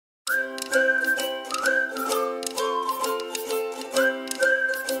Hi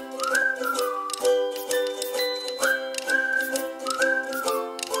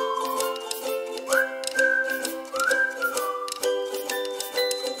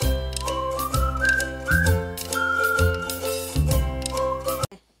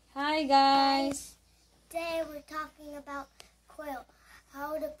guys! Today we're talking about quail,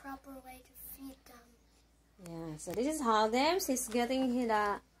 how the proper way to feed them. Yeah, so this is Haldemz. He's getting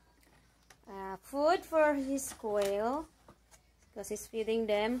the food for his quail because he's feeding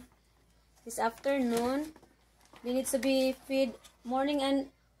them this afternoon. They need to be fed morning and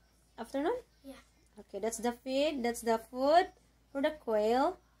afternoon? Yeah. Okay, that's the feed. That's the food for the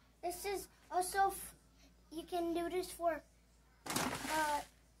quail. This is also, you can do this for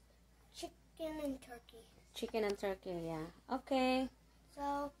chicken and turkey. Chicken and turkey, yeah. Okay.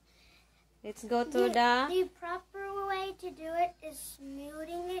 So Let's go to the proper way to do it is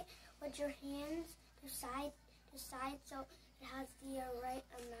smoothing it with your hands to side so it has the right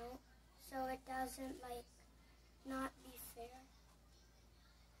amount, so it doesn't not be fair.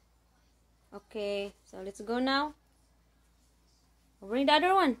 Okay, so let's go now. Bring the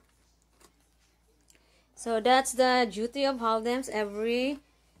other one. So that's the duty of Haldemz every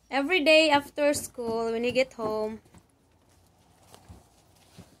day after school when you get home.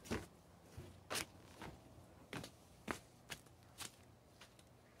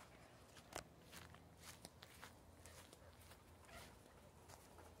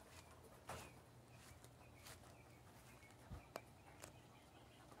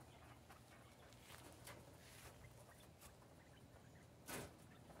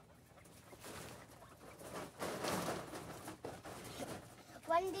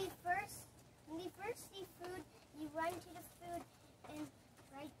 When they first see food, you run to the food and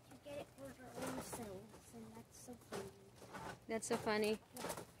try to get it for their own selves, and that's so funny. That's so funny.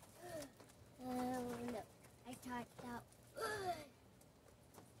 Oh no, I thought that.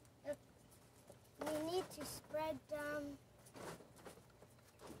 Look, we need to spread them.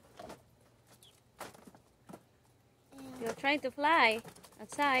 You're trying to fly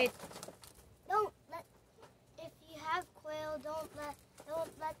outside. If you have quail, don't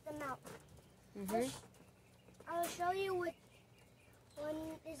let them out. I'll show you which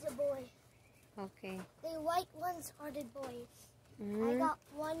one is a boy. Okay. The white ones are the boys. I got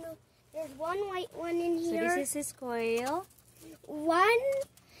one. There's one white one in here. So this is his quail.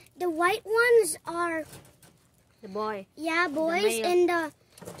 The white ones are The boy. Yeah, boys, and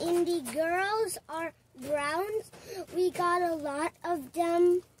the girls are browns. We got a lot of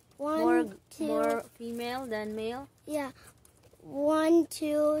them. More female than male. Yeah. 1,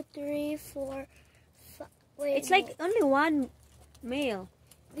 2, 3, 4, 5. Wait, It's like only one male.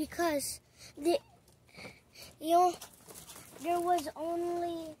 Because there was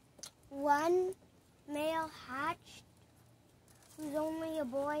only one male hatched, who's only a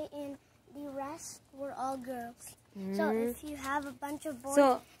boy, and the rest were all girls. So if you have a bunch of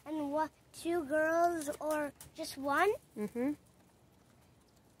boys and 2 girls or just one,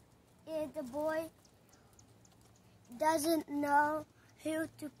 the boy doesn't know who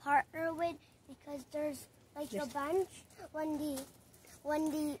to partner with because there's like a bunch.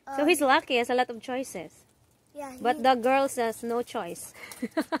 So he's lucky, he has a lot of choices. Yeah. But the girls has no choice.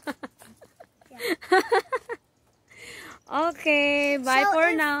 Okay, bye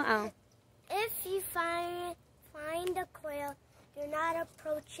for now. Oh. If you find a quail, do not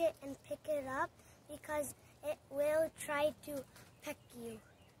approach it and pick it up because it will try to peck you.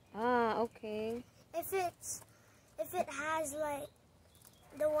 Ah, okay. If it has like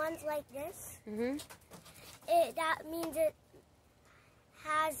the ones like this, that means it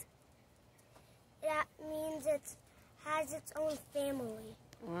has its own family.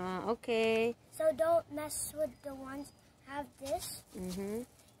 Ah, okay. So don't mess with the ones have this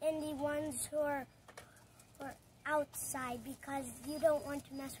and the ones who are outside because you don't want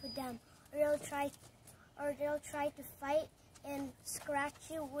to mess with them, or they'll try to fight and scratch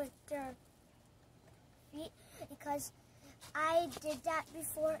you with their feet, because I did that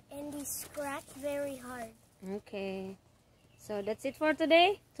before and they scratched very hard. Okay. So that's it for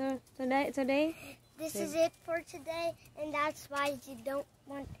today? Today? This is it for today, and that's why you don't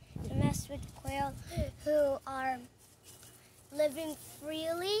want to mess with quail who are living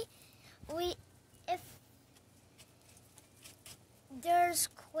freely. If there's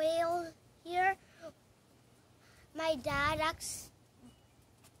quail here, my dad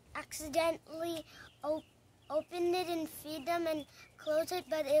accidentally opened it and feed them and closed it,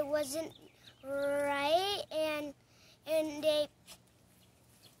 but it wasn't right, and the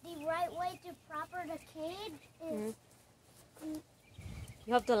right way to proper the cage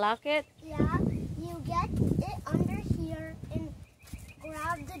You have to lock it? Yeah, you get it under here and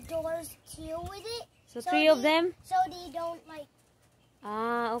grab the doors too with it. So three of them? So they don't like...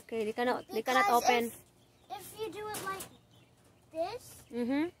 Ah, okay. They cannot open. If you do it like this,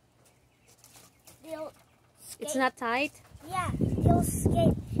 they'll escape. It's not tight? Yeah, they'll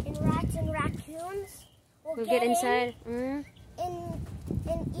escape. And rats and raccoons will get inside. and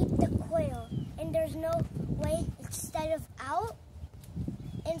eat the quail. And there's no way instead of out.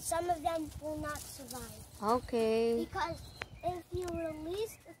 And some of them will not survive. Okay. Because if you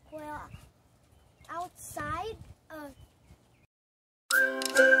release the quail outside,